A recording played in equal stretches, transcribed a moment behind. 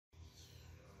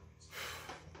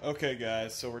Okay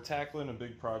guys, so we're tackling a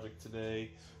big project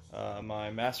today. My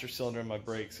master cylinder in my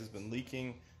brakes has been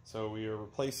leaking, so we are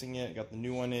replacing it, got the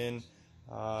new one in.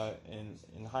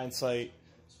 In hindsight,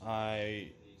 I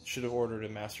should have ordered a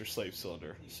master slave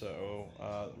cylinder. So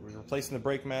we're replacing the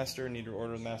brake master, need to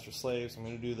order the master slave, so I'm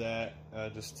going to do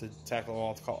that just to tackle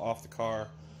off the car.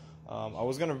 I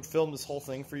was going to film this whole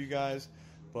thing for you guys,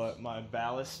 but my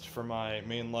ballast for my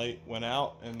main light went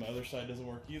out and the other side doesn't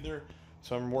work either.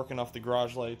 So I'm working off the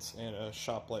garage lights and a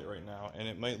shop light right now, and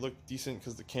it might look decent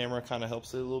because the camera kind of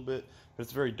helps it a little bit, but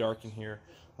it's very dark in here.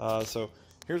 So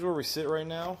here's where we sit right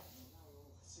now.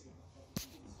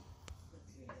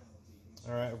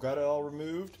 Alright, I've got it all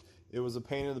removed. It was a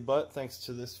pain in the butt thanks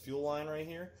to this fuel line right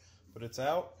here, but it's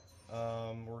out.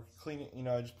 We're cleaning,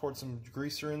 I just poured some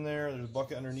greaser in there. There's a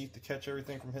bucket underneath to catch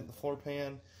everything from hitting the floor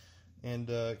pan, and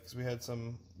because we had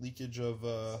some leakage of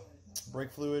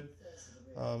brake fluid.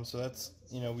 So that's,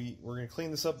 we're going to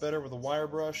clean this up better with a wire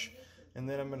brush, and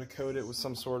then I'm going to coat it with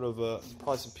some sort of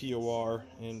probably some POR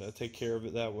and take care of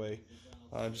it that way.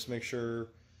 Just make sure,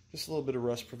 just a little bit of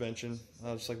rust prevention,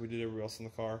 just like we did everywhere else in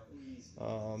the car.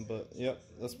 But yep,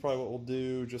 that's probably what we'll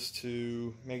do just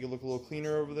to make it look a little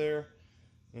cleaner over there.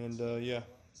 And yeah,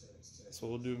 that's what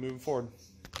we'll do moving forward.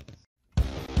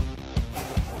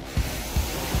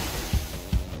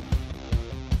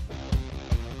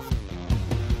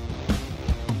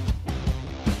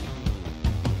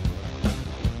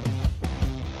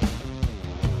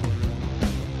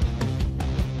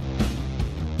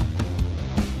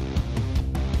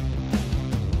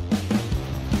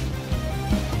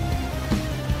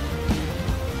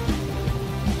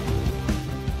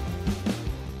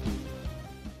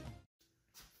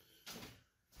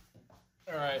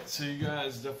 Alright, so you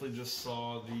guys definitely just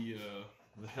saw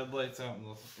the headlights out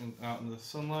in the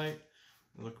sunlight.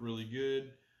 They look really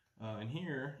good. And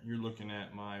here you're looking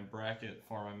at my bracket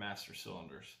for my master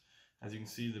cylinders. As you can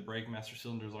see, the brake master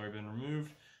cylinder has already been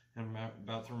removed, and I'm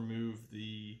about to remove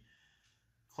the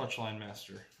clutch line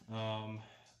master. The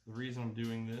reason I'm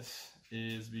doing this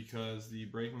is because the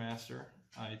brake master,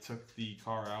 I took the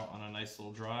car out on a nice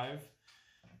little drive.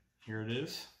 Here it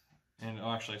is. And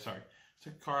oh, actually, sorry.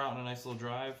 Took the car out on a nice little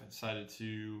drive. I decided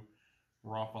to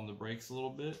romp on the brakes a little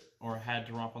bit, or had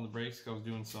to romp on the brakes because I was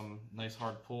doing some nice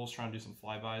hard pulls, trying to do some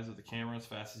flybys of the camera as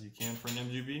fast as you can for an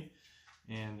MGB.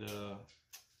 And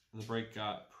the brake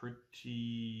got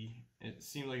pretty, it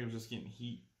seemed like it was just getting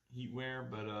heat wear,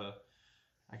 but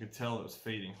I could tell it was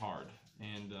fading hard.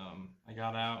 And I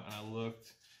got out and I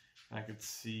looked, and I could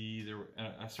see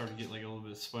I started to get like a little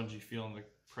bit of spongy feel in the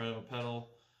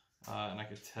pedal. And I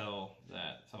could tell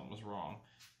that something was wrong,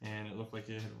 and it looked like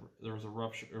there was a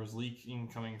rupture. It was leaking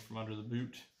coming from under the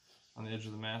boot on the edge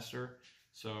of the master.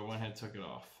 So I went ahead and took it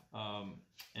off.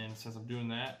 And since I'm doing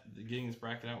that, getting this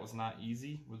bracket out was not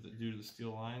easy due to the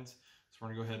steel lines. So we're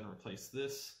gonna go ahead and replace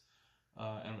this.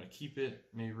 And I'm gonna keep it,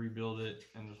 maybe rebuild it,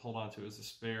 and just hold on to it as a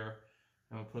spare.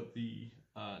 I'm gonna put the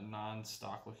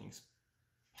non-stock looking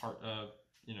part,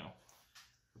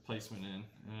 replacement in,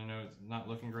 and I know it's not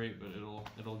looking great, but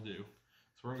it'll do.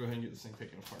 So we're gonna go ahead and get this thing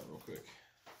taken apart real quick.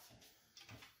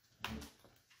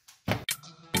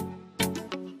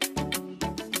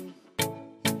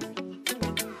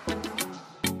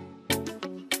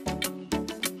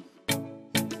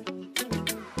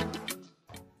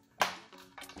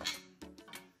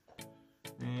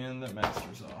 And that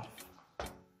master's off.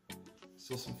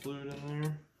 Still some fluid in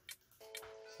there.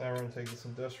 So now we're gonna take this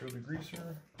industrial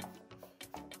degreaser.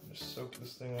 Just soak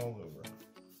this thing all over.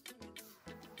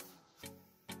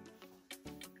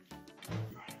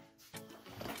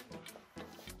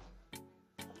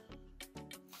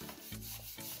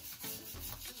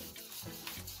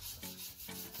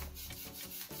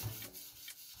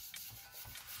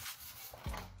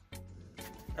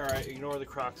 Alright, ignore the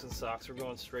Crocs and socks. We're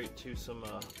going straight to some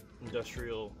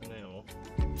industrial enamel.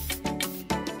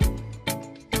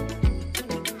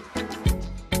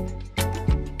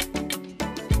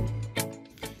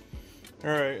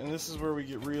 Alright, and this is where we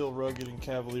get real rugged and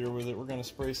cavalier with it. We're going to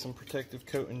spray some protective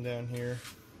coating down here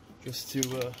just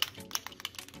to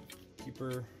keep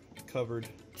her covered.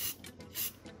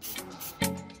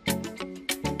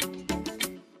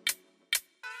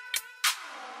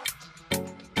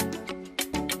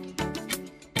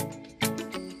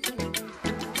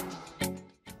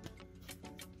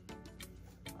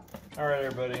 Alright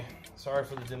everybody, sorry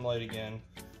for the dim light again.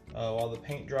 While the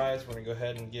paint dries, we're going to go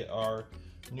ahead and get our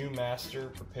new master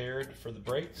prepared for the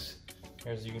brakes.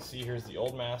 As you can see, here's the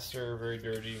old master, very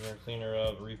dirty. We're going to clean her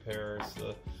up, repair. It's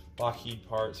the Lockheed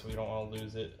part, so we don't want to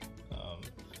lose it.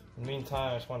 In the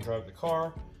meantime, I just want to drive the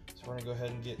car, so we're going to go ahead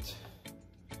and get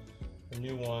the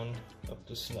new one up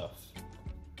to snuff.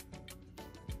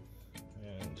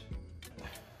 And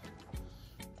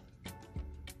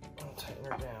I'll tighten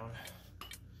her down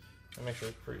and make sure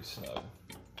it's pretty snug.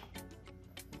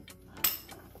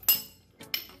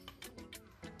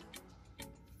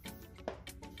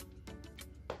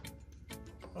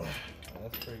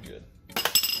 That's pretty good.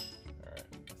 Alright,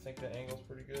 I think the angle's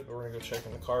pretty good, but we're gonna go check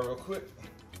in the car real quick.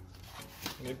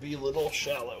 It may be a little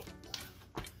shallow.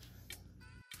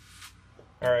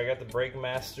 Alright, I got the brake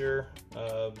master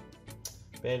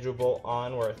banjo bolt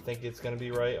on where I think it's gonna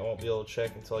be right. I won't be able to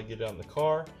check until I get it on the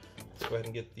car. Let's go ahead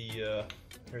and get the,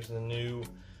 here's the new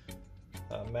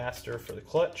master for the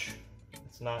clutch.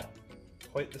 It's not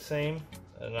quite the same,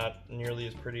 not nearly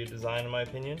as pretty a design in my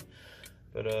opinion.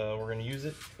 But we're going to use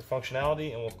it for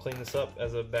functionality, and we'll clean this up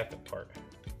as a backup part.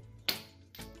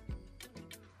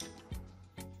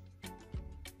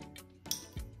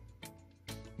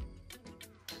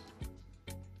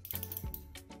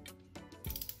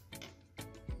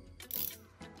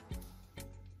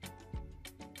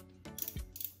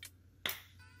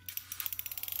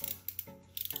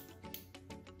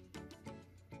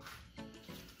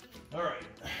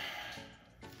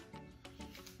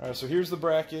 Alright, so here's the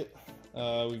bracket.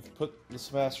 We've put the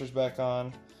masters back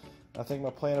on. I think my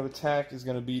plan of attack is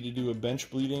going to be to do a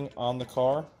bench bleeding on the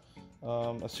car,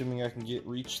 assuming I can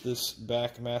reach this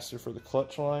back master for the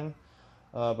clutch line.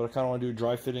 But I kind of want to do a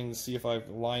dry fitting to see if I've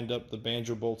lined up the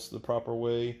banjo bolts the proper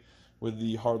way with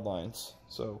the hard lines.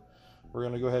 So we're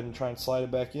going to go ahead and try and slide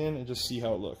it back in and just see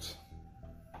how it looks.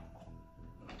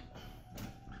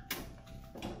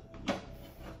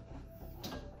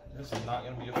 This is not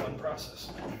going to be a fun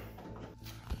process.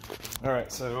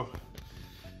 Alright, so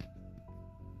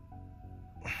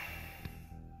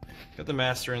got the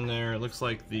master in there. It looks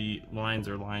like the lines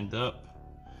are lined up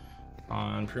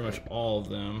on pretty much all of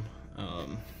them.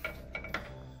 The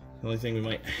only thing we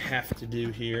might have to do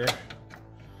here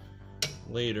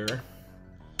later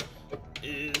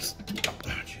is, oh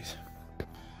jeez. The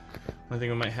only thing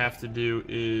we might have to do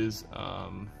is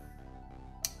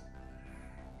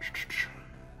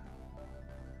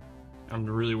I'm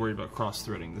really worried about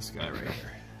cross-threading this guy right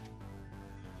here.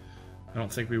 I don't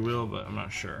think we will, but I'm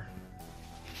not sure.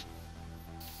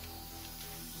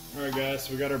 Alright guys,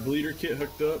 so we got our bleeder kit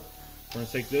hooked up. We're going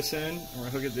to take this end, and we're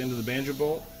going to hook it at the end of the banjo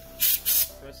bolt,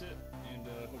 press it, and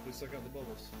hopefully suck out the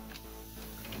bubbles.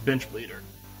 Bench bleeder.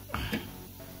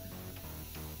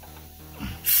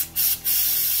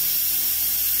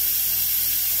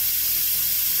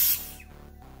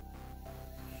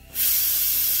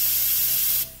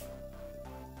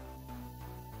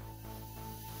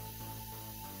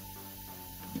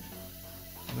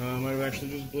 I might have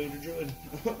actually just bleed her dry.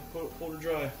 Hold her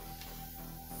dry.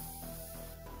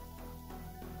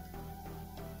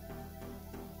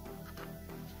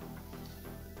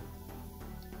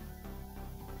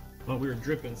 But we were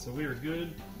dripping, so we were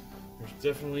good. There's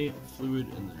definitely fluid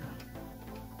in there.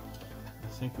 I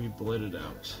think we bled it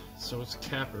out. So let's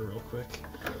cap her real quick.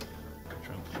 I'm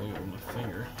trying to plug it with my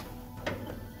finger.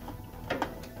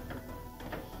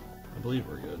 I believe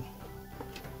we're good.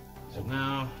 So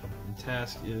now the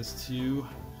task is to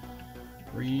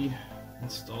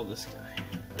reinstall this guy.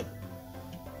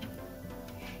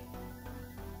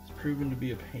 It's proven to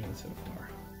be a pain so far.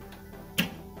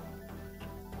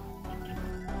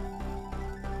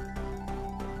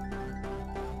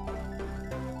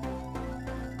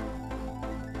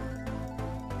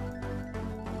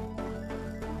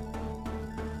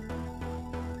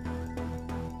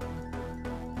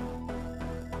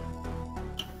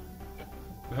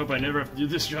 I hope I never have to do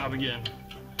this job again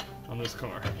on this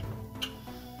car.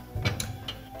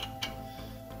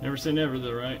 Never say never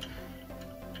though, right?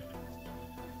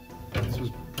 This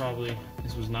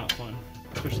was not fun.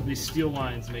 Especially these steel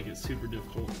lines make it super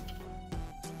difficult.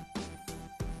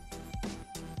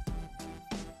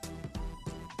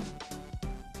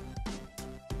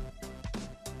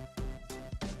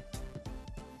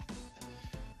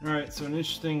 Alright, so an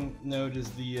interesting note is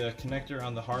the connector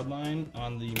on the hard line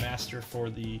on the master for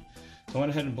the... So I went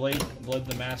ahead and bled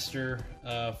the master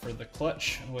for the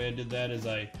clutch. The way I did that is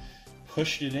I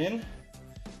pushed it in,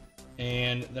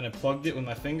 and then I plugged it with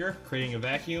my finger, creating a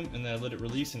vacuum, and then I let it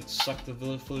release and it sucked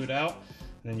the fluid out.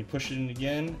 And then you push it in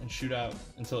again and shoot out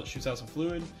until it shoots out some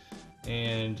fluid,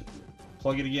 and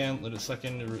plug it again, let it suck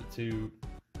in to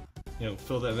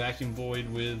fill that vacuum void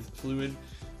with fluid,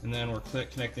 and then we're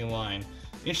connecting the line.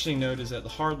 Interesting note is that the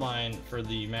hard line for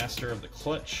the master of the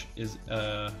clutch is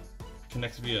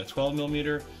connected via a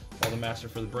 12mm, while the master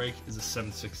for the brake is a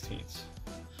 7/16.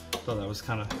 Thought that was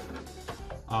kind of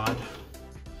odd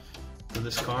for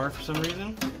this car for some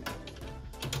reason.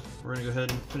 We're gonna go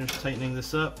ahead and finish tightening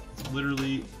this up. It's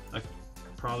literally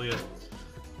probably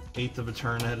 1/8 of a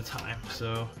turn at a time,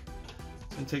 so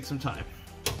it's gonna take some time.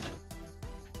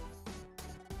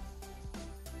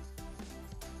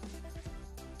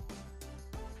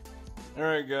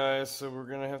 Alright guys, so we're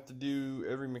gonna have to do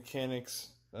every mechanic's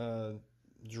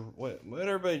what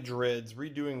everybody dreads,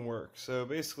 redoing work. So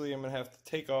basically I'm gonna have to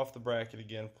take off the bracket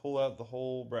again, pull out the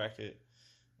whole bracket,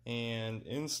 and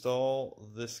install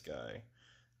this guy.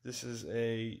 This is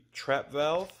a trap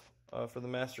valve for the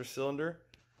master cylinder.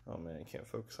 Oh man, I can't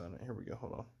focus on it. Here we go,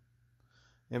 hold on.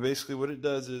 And basically what it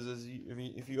does is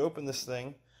if you open this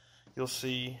thing, you'll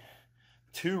see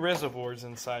 2 reservoirs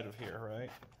inside of here, right?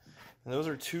 And those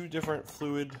are 2 different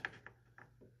fluid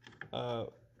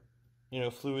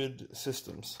fluid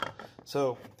systems.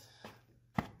 So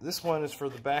this one is for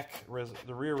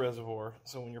the rear reservoir.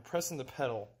 So when you're pressing the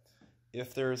pedal,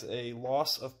 if there's a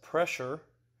loss of pressure,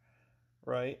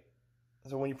 right?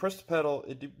 So when you press the pedal,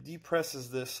 it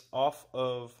depresses this off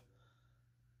of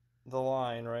the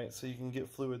line, right? So you can get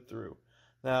fluid through.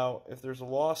 Now, if there's a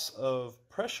loss of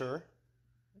pressure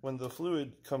when the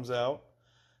fluid comes out,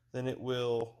 then it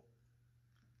will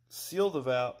seal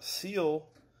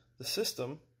the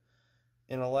system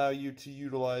and allow you to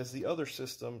utilize the other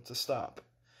system to stop.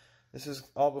 This is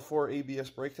all before ABS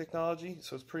brake technology,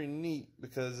 so it's pretty neat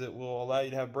because it will allow you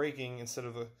to have braking instead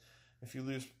of if you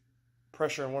lose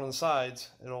pressure on one of the sides,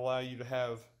 it'll allow you to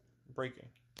have braking.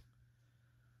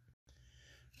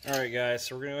 Alright guys,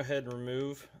 so we're going to go ahead and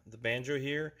remove the banjo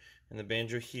here and the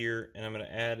banjo here, and I'm going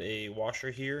to add a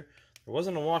washer here. There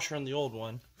wasn't a washer on the old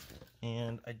one,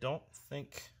 and I don't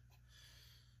think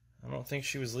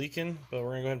she was leaking, but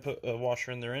we're going to go ahead and put a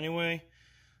washer in there anyway.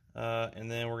 And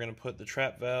then we're going to put the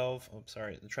trap valve,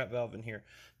 the trap valve in here.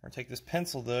 We're going to take this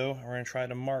pencil though, and we're going to try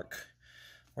to mark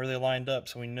where they lined up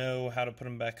so we know how to put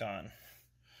them back on.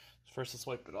 First, let's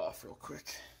wipe it off real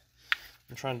quick.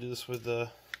 I'm trying to do this with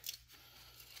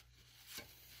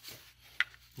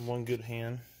one good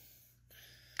hand.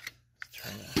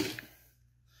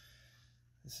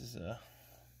 This is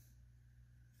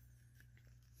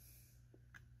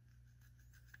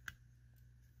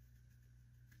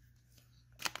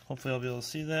hopefully I'll be able to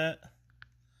see that.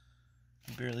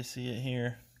 You can barely see it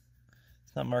here.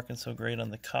 It's not marking so great on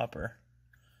the copper.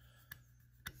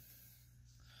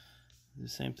 Do the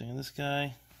same thing in this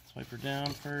guy. Let's wipe her down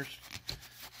first,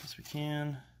 best we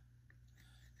can.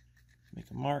 Make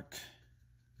a mark.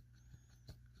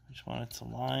 I just want it to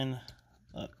line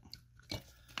up,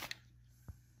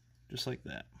 just like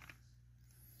that.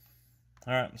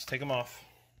 All right, let's take them off.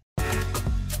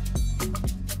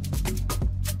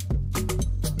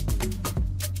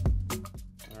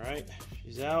 All right,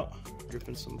 she's out,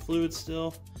 dripping some fluid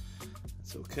still.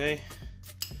 That's okay.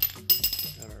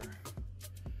 Got our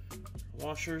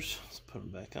washers. Let's put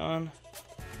them back on.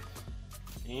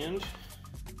 And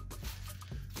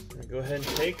we're gonna go ahead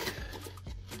and take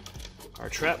our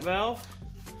trap valve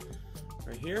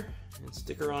right here and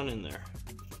stick her on in there.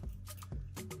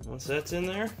 Once that's in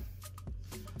there, go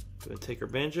ahead and take our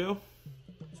banjo,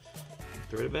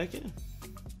 throw it back in.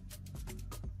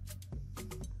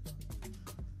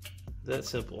 That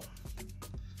simple.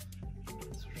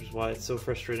 Which is why it's so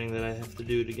frustrating that I have to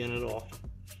do it again at all.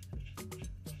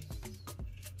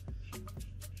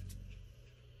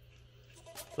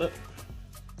 But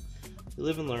you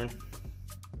live and learn.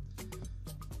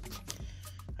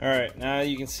 Alright, now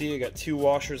you can see I got 2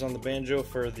 washers on the banjo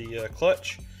for the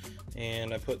clutch,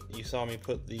 and you saw me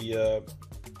put the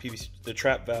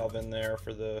trap valve in there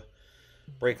for the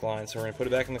brake line. So we're going to put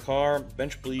it back in the car,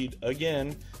 bench bleed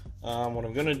again. What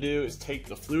I'm going to do is take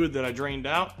the fluid that I drained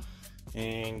out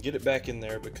and get it back in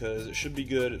there because it should be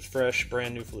good. It's fresh,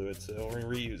 brand new fluid, so we're going to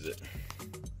reuse it.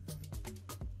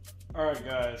 Alright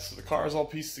guys, so the car is all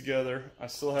pieced together. I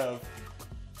still have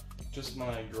just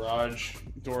my garage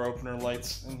door opener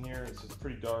lights in here. It's just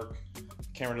pretty dark. The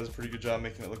camera does a pretty good job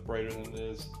making it look brighter than it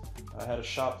is. I had a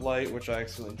shop light which I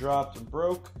accidentally dropped and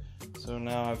broke, so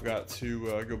now I've got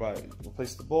to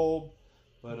replace the bulb.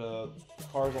 But the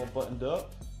car's all buttoned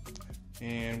up,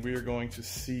 and we are going to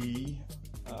see.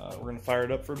 We're going to fire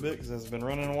it up for a bit because it hasn't been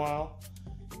running in a while,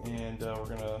 and we're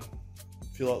going to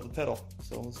feel out the pedal.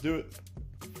 So let's do it.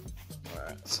 All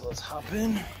right, so let's hop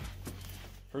in.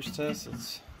 First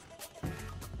test.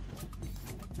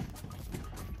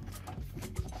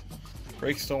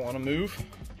 Brakes don't want to move.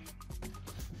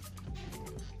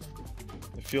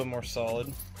 They feel more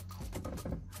solid.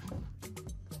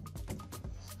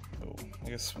 So I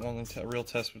guess one real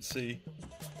test would see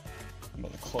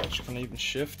about the clutch. Can I even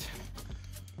shift?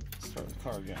 Start the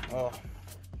car again. Oh,